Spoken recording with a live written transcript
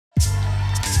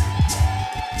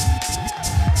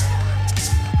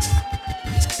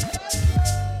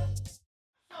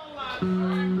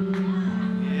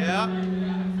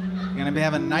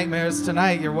having nightmares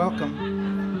tonight, you're welcome.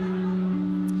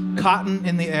 Cotton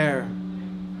in the air.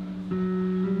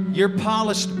 Your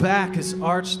polished back is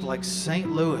arched like St.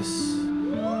 Louis.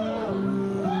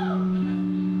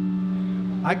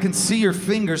 I can see your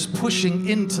fingers pushing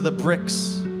into the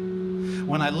bricks.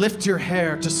 When I lift your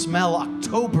hair to smell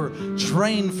October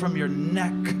drain from your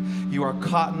neck, you are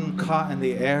cotton caught in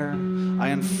the air. I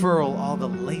unfurl all the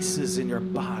laces in your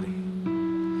body.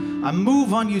 I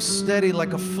move on you steady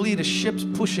like a fleet of ships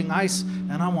pushing ice,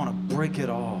 and I want to break it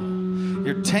all.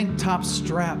 Your tank top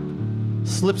strap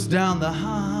slips down the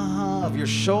ha-ha-ha of your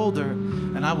shoulder,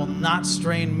 and I will not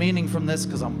strain meaning from this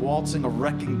because I'm waltzing a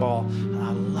wrecking ball, and I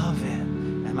love it.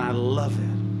 And I love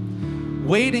it.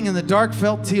 Waiting in the dark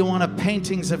felt Tijuana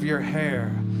paintings of your hair,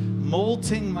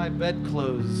 molting my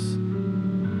bedclothes,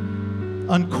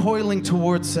 uncoiling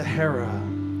towards Sahara.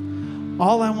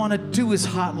 All I want to do is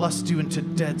hot lust you into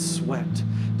dead sweat,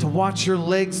 to watch your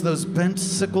legs, those bent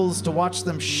sickles, to watch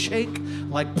them shake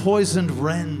like poisoned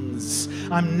wrens.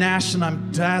 I'm gnashing,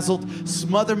 I'm dazzled.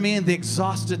 Smother me in the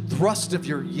exhausted thrust of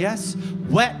your yes,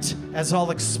 wet as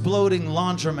all exploding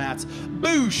laundromats.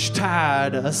 Boosh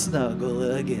tied a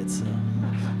snuggle against some.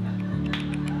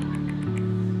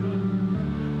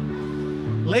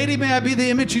 Lady, may I be the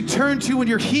image you turn to when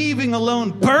you're heaving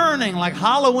alone, burning like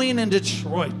Halloween in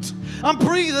Detroit. I'm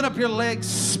breathing up your legs,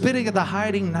 spitting at the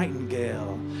hiding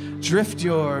nightingale. Drift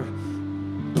your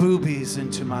boobies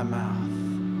into my mouth,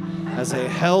 as a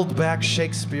held-back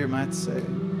Shakespeare might say.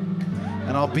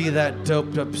 And I'll be that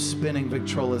doped-up spinning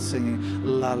Victrola singing,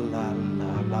 la, la,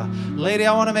 la, la. Lady,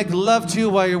 I want to make love to you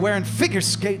while you're wearing figure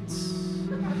skates,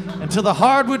 until the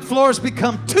hardwood floors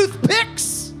become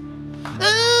toothpicks.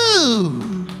 Ooh!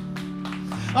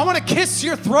 I want to kiss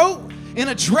your throat in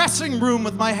a dressing room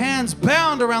with my hands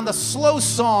bound around the slow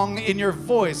song in your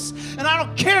voice. And I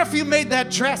don't care if you made that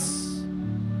dress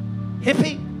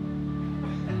hippie.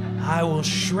 I will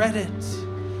shred it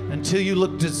until you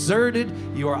look deserted.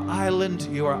 You are island,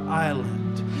 you are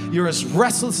island. You're as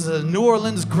restless as a New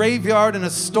Orleans graveyard in a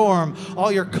storm,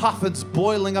 all your coffins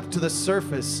boiling up to the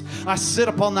surface. I sit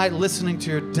up all night listening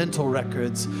to your dental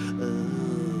records.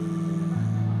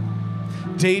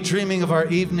 Daydreaming of our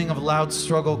evening of loud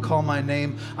struggle, call my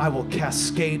name. I will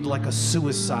cascade like a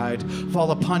suicide,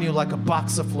 fall upon you like a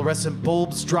box of fluorescent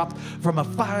bulbs dropped from a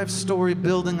 5-story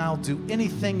building. I'll do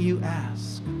anything you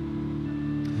ask,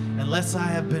 unless I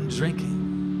have been drinking.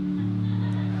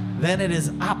 Then it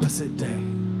is opposite day.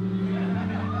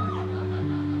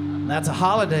 That's a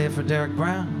holiday for Derrick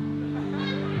Brown.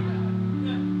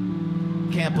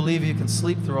 Can't believe you can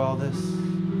sleep through all this.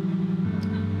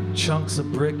 Chunks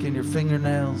of brick in your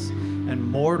fingernails and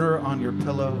mortar on your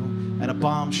pillow and a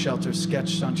bomb shelter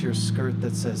sketched onto your skirt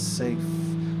that says safe,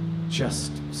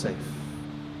 just safe.